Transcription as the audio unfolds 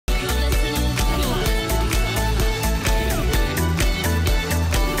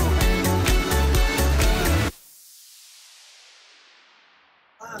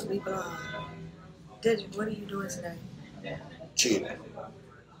vlog. What are you doing today? Chilling.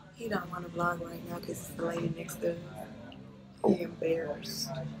 He don't want to vlog right now because it's the lady next to him. He embarrassed.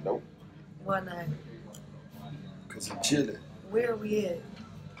 Nope. Why not? Because I'm chilling. Where are we at?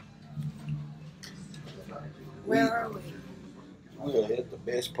 Where are we? We are at the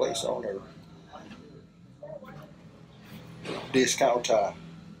best place on earth. Discount time.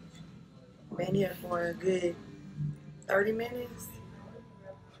 Been here for a good 30 minutes.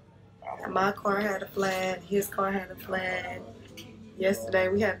 My car had a flat. His car had a flat. Yesterday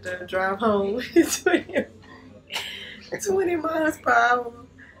we had to drive home 20 miles per hour.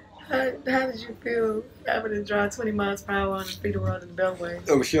 How did you feel having to drive 20 miles per hour on the feeder road in the Beltway?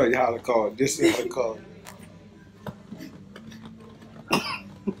 Let me show you how to call. This is how to call.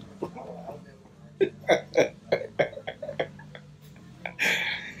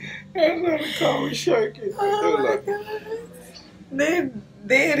 That's how to call me shaking. Oh my God.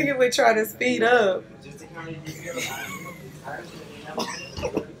 Then he would try to speed up.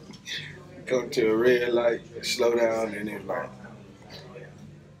 Come to a red light, slow down, and then like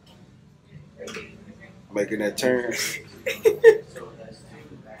making that turn.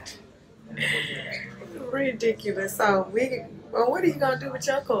 Ridiculous. So what are you gonna do with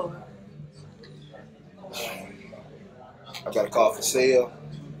your car? I got a car for sale.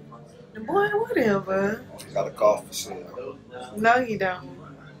 Boy, whatever. Got a car for sale. No, you don't.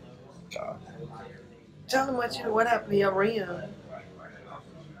 God. Tell him what happened to your rim.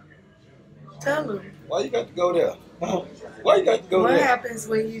 Tell him. Why you got to go there? Why you got to go What there? happens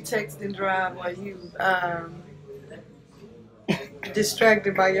when you text and drive while you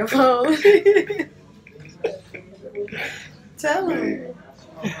distracted by your phone? Tell him.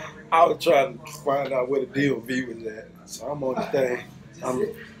 I was trying to find out where the DMV was at, so I'm on the thing.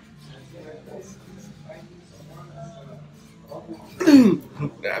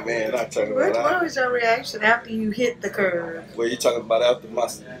 Nah, man, I talking about. What was your reaction after you hit the curb? Well, you talking about after my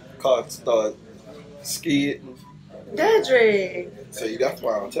car started skidding? Dedrick. See, that's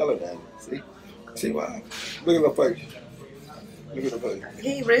why I'm telling that. See why? Look at the face. Look at the face.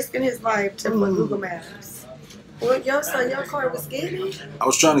 He risking his life to put Google Maps. Well, your car was skidding? I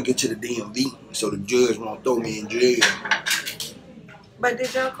was trying to get to the DMV so the judge won't throw me in jail. But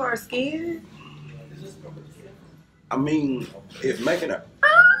did your car skid? I mean, if making a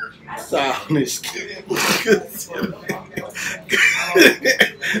sound is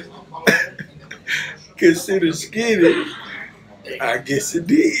considered skinny, I guess it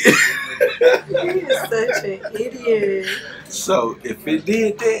did. He is such an idiot. So if it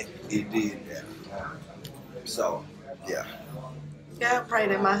did that, it did that. So, yeah. Yeah, I pray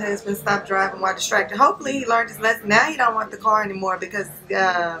that my husband stopped driving while distracted. Hopefully he learned his lesson. Now he don't want the car anymore because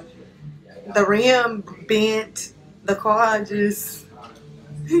the rim bent. The car just...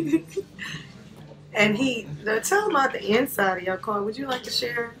 And tell him about the inside of your car. Would you like to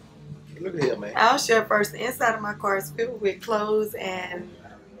share? Look at here, man. I'll share first. The inside of my car is filled with clothes and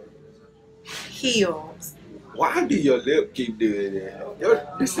heels. Why do your lip keep doing that?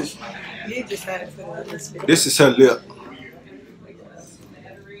 This is... You just had it for this video. This is her lip.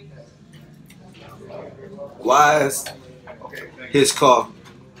 Why is his car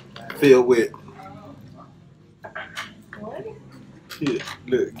filled with... What? Yeah,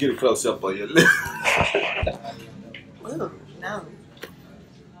 look, get a close up on your lip. Ooh, no.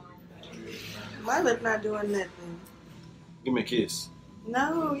 My lip not doing nothing. Give me a kiss.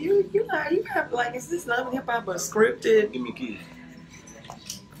 No, you have like, is this Love and Hip Hop or scripted? Give me a kiss.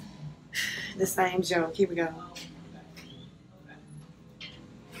 The same joke. Here we go.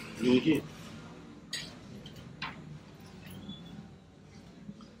 Give me a kiss.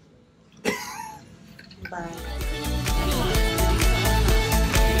 Bye.